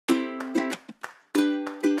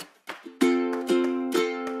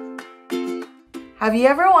Have you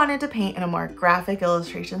ever wanted to paint in a more graphic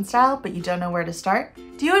illustration style, but you don't know where to start?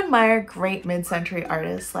 Do you admire great mid-century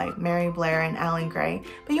artists like Mary Blair and Alan Gray,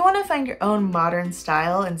 but you want to find your own modern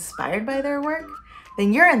style inspired by their work?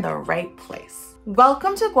 Then you're in the right place.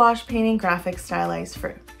 Welcome to Gouache Painting Graphic Stylized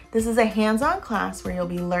Fruit. This is a hands-on class where you'll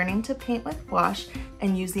be learning to paint with gouache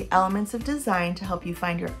and use the elements of design to help you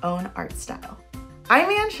find your own art style. I'm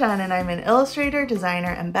Ann Shen, and I'm an illustrator,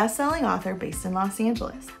 designer, and best-selling author based in Los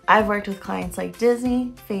Angeles. I've worked with clients like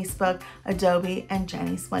Disney, Facebook, Adobe, and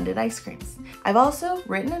Jenny's Splendid Ice Creams. I've also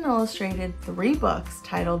written and illustrated 3 books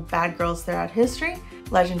titled Bad Girls Throughout History,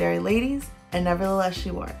 Legendary Ladies, and Nevertheless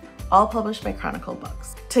She Wore, all published by Chronicle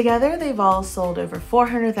Books. Together, they've all sold over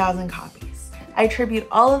 400,000 copies. I attribute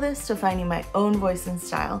all of this to finding my own voice and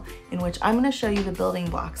style, in which I'm going to show you the building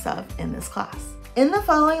blocks of in this class. In the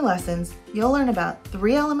following lessons, you'll learn about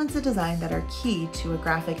 3 elements of design that are key to a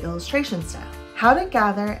graphic illustration style, how to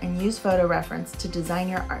gather and use photo reference to design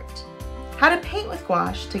your art, how to paint with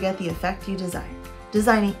gouache to get the effect you desire,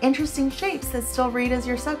 designing interesting shapes that still read as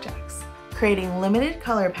your subjects, creating limited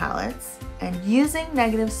color palettes, and using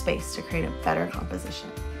negative space to create a better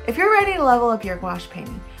composition. If you're ready to level up your gouache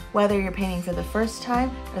painting, whether you're painting for the first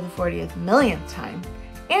time or the 40th millionth time,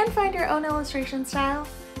 and find your own illustration style,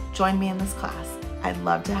 join me in this class. I'd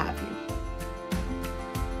love to have you.